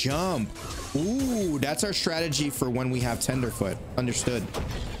can't jump, ooh, that's our strategy for when we have tenderfoot. Understood.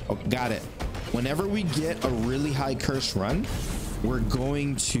 Oh, got it. Whenever we get a really high curse run, we're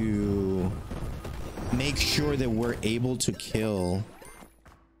going to make sure that we're able to kill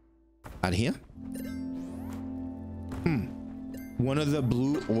out here. One of the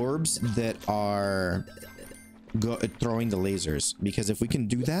blue orbs that are throwing the lasers, because if we can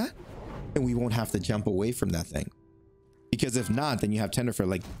do that, then we won't have to jump away from that thing. Because if not, then you have tenderfoot.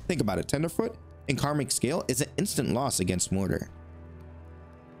 Like, think about it. Tenderfoot in karmic scale is an instant loss against mortar.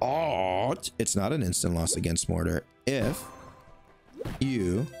 Oh, it's not an instant loss against mortar if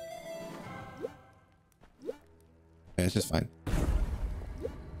you, it's just fine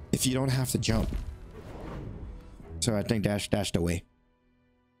if you don't have to jump. So I think that's the way.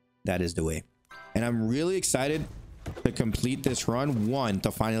 That is the way. And I'm really excited to complete this run. One, to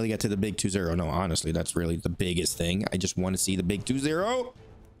finally get to the big 2-0. No, honestly, that's really the biggest thing. I just want to see the big 2-0.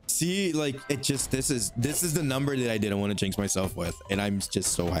 See, like, it just, this is the number that I didn't want to jinx myself with, and I'm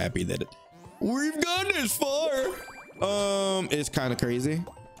just so happy that we've gone this far. It's kind of crazy,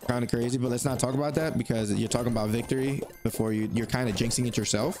 but let's not talk about that, because you're talking about victory before you're kind of jinxing it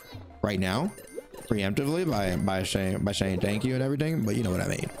yourself right now, preemptively by saying thank you and everything. But you know what I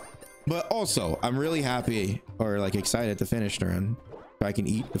mean. But also, I'm really happy, or like excited to finish the run so I can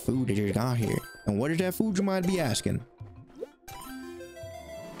eat the food that you got here. And what is that food, you might be asking?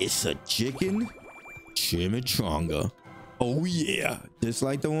 It's a chicken chimichanga. Oh yeah, Just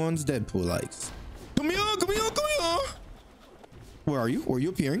like the ones Deadpool likes. Come here, come here, come here. Where are you? Where are you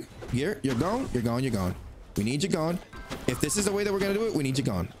appearing? Here, you're gone, you're gone, you're gone. We need you gone. If this is the way that we're gonna do it, we need you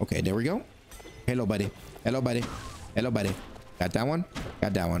gone. Okay, there we go. Hello, buddy. Hello, buddy. Hello, buddy. Got that one?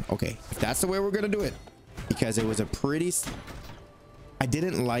 Got that one. Okay, if that's the way we're gonna do it, because it was a pretty... I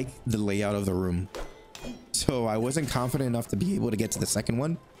didn't like the layout of the room, so I wasn't confident enough to be able to get to the second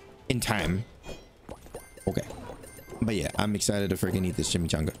one in time. Okay, but yeah, I'm excited to freaking eat this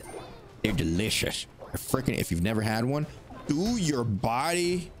chimichanga. They're delicious. They're freaking, if you've never had one, do your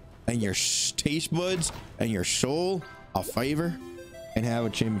body and your taste buds and your soul a favor and have a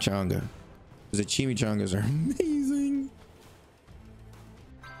chimichanga, because the chimichangas are amazing.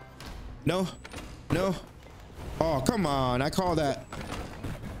 No, no. Oh, come on. I call that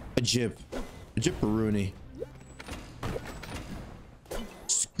a jip. A jipperoonie.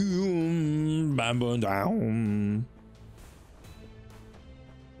 Scoom, bam, down.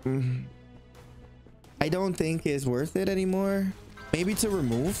 I don't think it's worth it anymore. Maybe to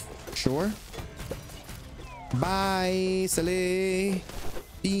remove. Sure. Bye, silly.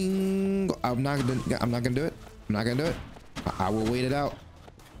 Ding. I'm not gonna do it. I'm not gonna do it. I will wait it out.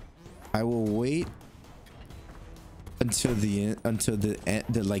 I will wait until the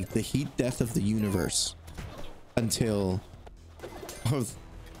like the heat death of the universe, until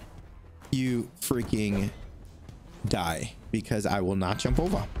you freaking die, because I will not jump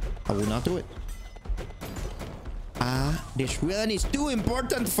over. I will not do it. This one is too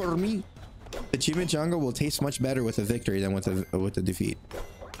important for me. The chimichanga will taste much better with a victory than with a defeat.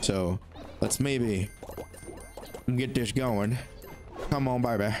 So let's maybe get this going. Come on,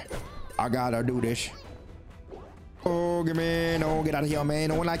 baby. I gotta do this. Oh, give me, no, get out of here, man.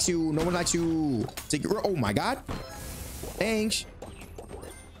 No one likes you. No one likes you. Secret room. Oh my god. Thanks.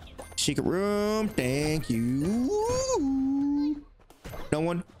 Secret room. Thank you. No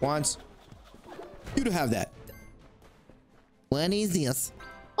one wants you to have that. What is this?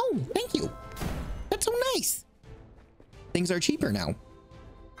 Oh, thank you. That's so nice. Things are cheaper now.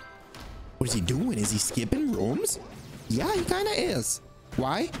 What is he doing? Is he skipping rooms? Yeah, he kind of is.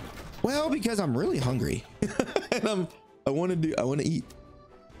 Why? Well, because I'm really hungry. And I want to eat.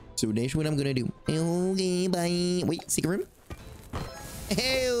 So that's what I'm gonna do. Okay, bye. Wait, secret room.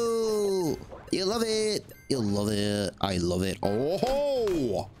 Hey, you love it. You love it. I love it.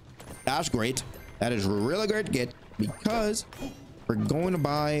 Oh, that's great. That is really great. Get, because we're going to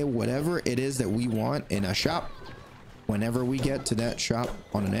buy whatever it is that we want in a shop whenever we get to that shop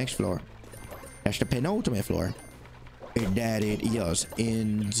on the next floor. That's the penultimate floor. That it is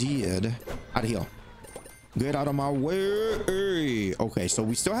indeed. Out of here. Get out of my way. Okay, so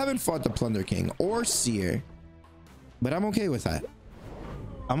we still haven't fought the Plunder King or Seer, but I'm okay with that.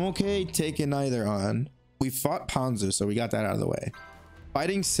 I'm okay taking either on. We fought Panzu, so we got that out of the way.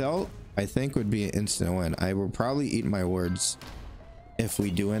 Fighting Celt, I think, would be an instant win. I will probably eat my words if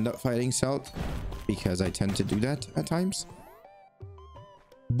we do end up fighting Celt, because I tend to do that at times.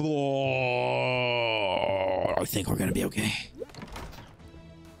 I think we're gonna be okay.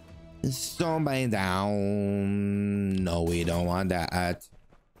 Somebody down. No, we don't want that.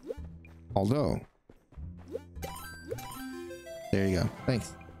 Although, there you go.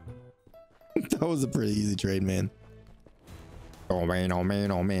 Thanks. That was a pretty easy trade, man. Oh man, oh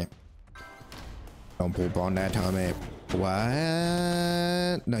man, oh man. Don't poop on that tummy.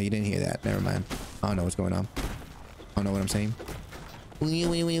 What? No, you didn't hear that. Never mind. I don't know what's going on. I don't know what I'm saying.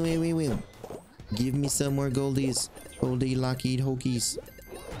 Wait. Give me some more goldies. Goldie Lockheed Hokies.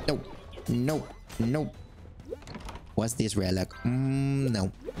 Nope. What's this relic?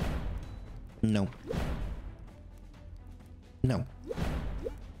 No.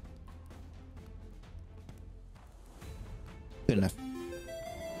 Good enough.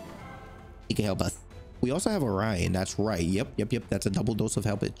 He can help us. We also have Orion. That's right. Yep. That's a double dose of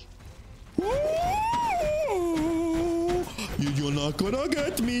helpage. You're not gonna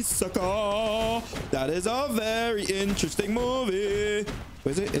get me, sucker. That is a very interesting movie.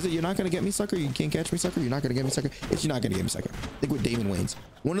 Is it you're not gonna get me, sucker? You can't catch me, sucker? You're not gonna get me, sucker? It's you're not gonna get me, sucker. Think with Damon Wayans.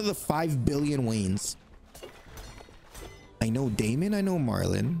 One of the 5 billion Wayans. I know Damon, I know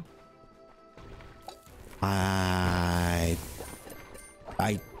Marlon. I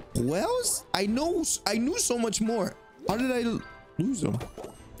knew so much more. How did I lose them?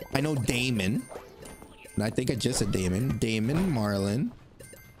 I know Damon. And I think I just said Damon. Marlon.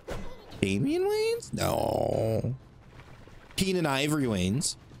 Damian Wayans? No. Keenan Ivory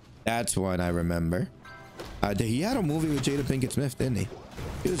Wayans. That's one I remember. He had a movie with Jada Pinkett Smith, didn't he?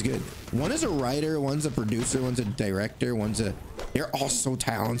 It was good. One is a writer, one's a producer, one's a director, they're all so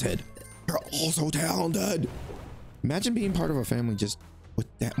talented. They're all so talented. Imagine being part of a family just with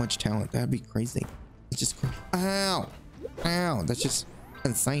that much talent. That'd be crazy. It's just ow, ow. That's just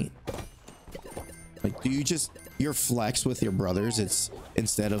insane. Like, do you just your flex with your brothers? It's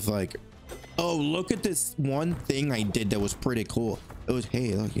instead of like, oh, look at this one thing I did that was pretty cool. It was,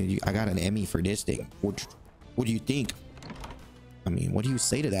 hey, look, I got an Emmy for this thing. What do you think? I mean, what do you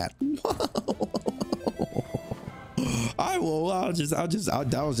say to that?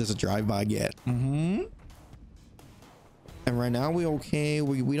 That was just a drive-by get. And right now we okay.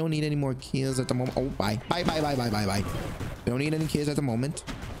 We don't need any more kills at the moment. Oh, bye. We don't need any kills at the moment.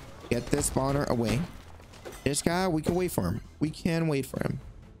 Get this spawner away. This guy, we can wait for him. We can wait for him.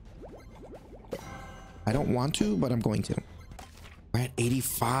 I don't want to, but I'm going to. We're at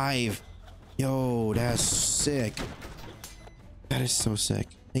 85. Yo, that's sick. That is so sick.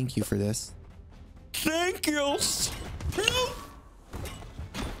 Thank you for this. Thank you.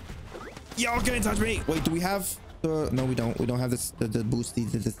 Y'all can't touch me. Wait, do we have the... No, we don't. We don't have this, the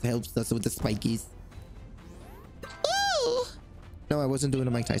boosty that helps us with the spikies. Ooh. No, I wasn't doing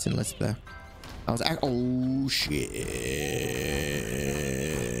a Mike Tyson list there. I was... Oh, shit.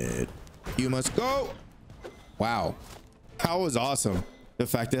 You must go. Wow. That was awesome. The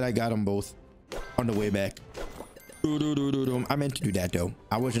fact that I got them both on the way back. I meant to do that though.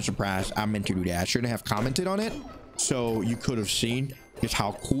 I wasn't surprised. I meant to do that. I shouldn't have commented on it, so you could have seen just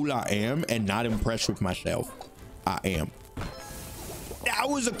how cool I am and not impressed with myself. I am. That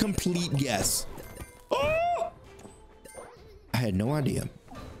was a complete guess. Oh! I had no idea.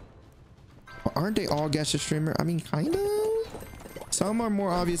 Well, aren't they all guesses, streamer? I mean, kind of. Some are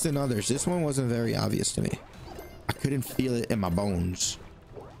more obvious than others. This one wasn't very obvious to me. I couldn't feel it in my bones.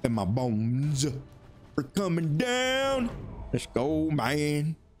 In my bones. We're coming down. Let's go,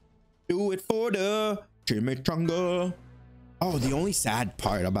 man. Do it for the chimichanga. Oh, the only sad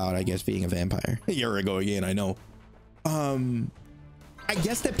part about, I guess, being a vampire. Here we go again, I know. I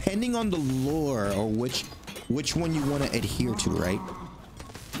guess depending on the lore or which one you want to adhere to, right?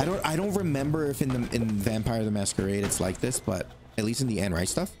 I don't remember if in Vampire the Masquerade it's like this, but at least in the end, right,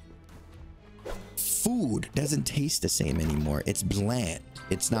 stuff? Food doesn't taste the same anymore. It's bland.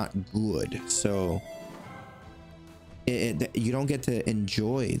 It's not good. So you don't get to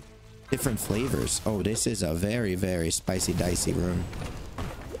enjoy different flavors. Oh, this is a very, very spicy, dicey room.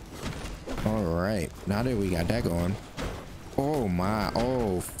 All right, now that we got that going. Oh my,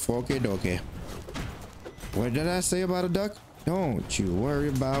 oh, fuck it, okay. What did I say about a duck? Don't you worry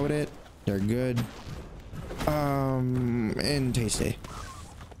about it. They're good. And tasty.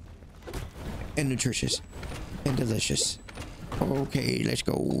 And nutritious. And delicious. Okay, let's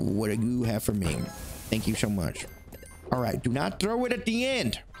go. What do you have for me? Thank you so much. All right, do not throw it at the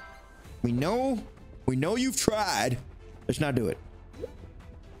end. We know you've tried. Let's not do it.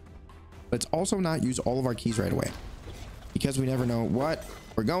 Let's also not use all of our keys right away, because we never know what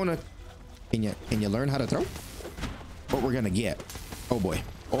we're going to. Can you learn how to throw? What we're gonna get? Oh boy.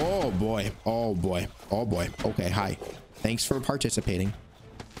 Oh boy. Oh boy. Oh boy. Okay, hi. Thanks for participating.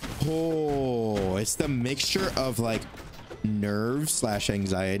 Oh, it's the mixture of like nerves /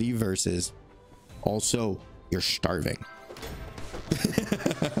 anxiety versus also you're starving.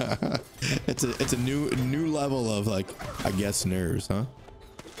 it's a new level of like, I guess, nerves, huh?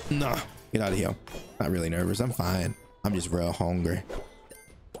 Nah, get out of here. Not really nervous. I'm fine. I'm just real hungry.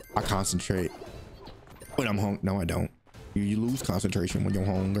 I concentrate when I'm hungry. No, I don't. You lose concentration when you're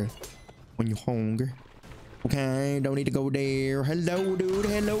hungry. When you're hungry. Okay, don't need to go there. Hello, dude.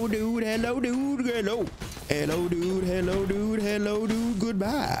 Hello, dude. Hello, dude. Hello. Hello, dude. Hello, dude. Hello, dude.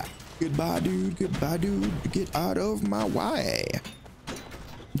 Goodbye. Goodbye, dude. Goodbye, dude. Get out of my way.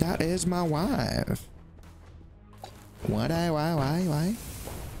 That is my wife. Why? I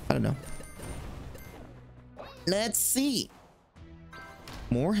don't know. Let's see.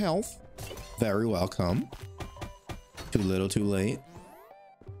 More health. Very welcome. Too little, too late.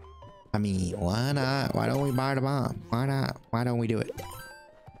 I mean, why not? Why don't we buy the bomb? Why not? Why don't we do it?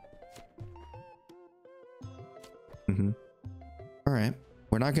 All right.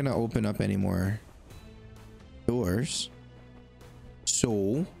 We're not going to open up any more doors.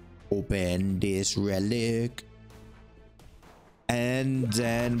 So, open this relic. And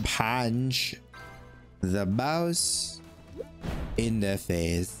then punch the boss in the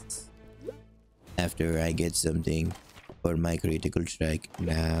face. After I get something for my critical strike.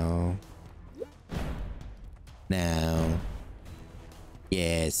 Now.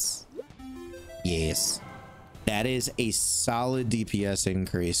 Yes. That is a solid DPS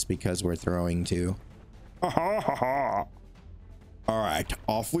increase because we're throwing too. All right,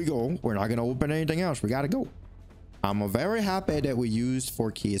 off we go. We're not gonna open anything else. We gotta go. I'm very happy that we used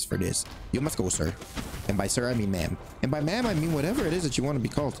 4 keys for this. You must go, sir. And by sir, I mean ma'am. And by ma'am, I mean whatever it is that you want to be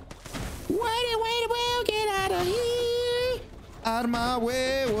called. Wait, well, get out of here. Out of my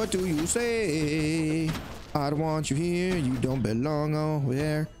way, what do you say? I don't want you here, you don't belong over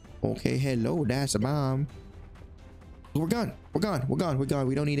there. Okay, hello, that's a bomb. We're gone, we're gone, we're gone, we're gone.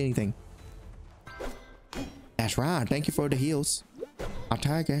 We don't need anything. That's right, thank you for the heals. I'll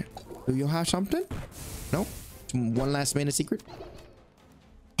take it. Do you have something? No? One last minute secret?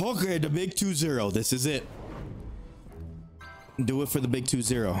 Okay, the big 2-0. This is it. Do it for the big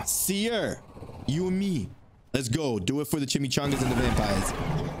 2-0. Seer, you and me. Let's go. Do it for the chimichangas and the vampires.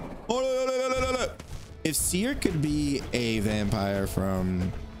 Oh, no. If Seer could be a vampire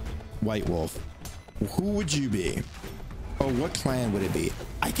from White Wolf, who would you be? Or what clan would it be?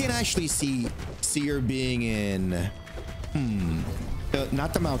 I can actually see Seer being in...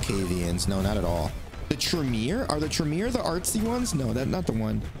 not the Malkavians. No, not at all. The Tremere? Are the Tremere the artsy ones? No, that's not the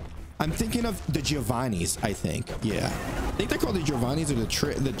one. I'm thinking of the Giovannis, I think. Yeah. I think they're called the Giovannis or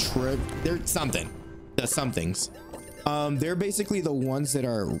they're something. The somethings. They're basically the ones that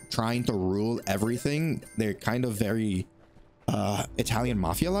are trying to rule everything. They're kind of very Italian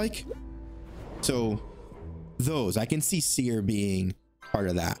mafia-like. So those, I can see Seer being part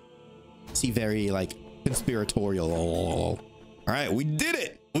of that. See very like conspiratorial. All right, we did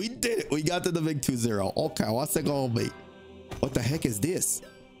it. We did it. We got to the big 2-0. Okay, what's it gonna be? What the heck is this?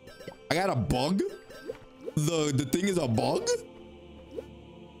 I got a bug? The thing is a bug?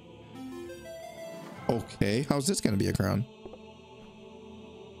 Okay, how's this gonna be a crown?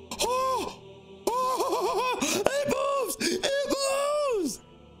 Oh! It moves! It moves!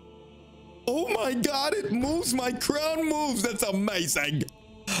 Oh my god, it moves! My crown moves! That's amazing!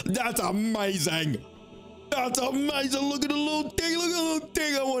 That's amazing! That's amazing! Look at the little thing! Look at the little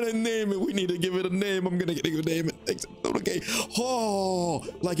thing! I want to name it. We need to give it a name. I'm gonna name it. Okay. Oh,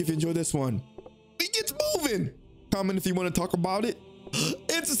 like if you enjoy this one. It gets moving. Comment if you want to talk about it.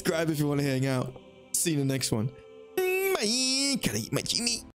 And subscribe if you want to hang out. See you in the next one. Bye. Gotta eat my Jimmy.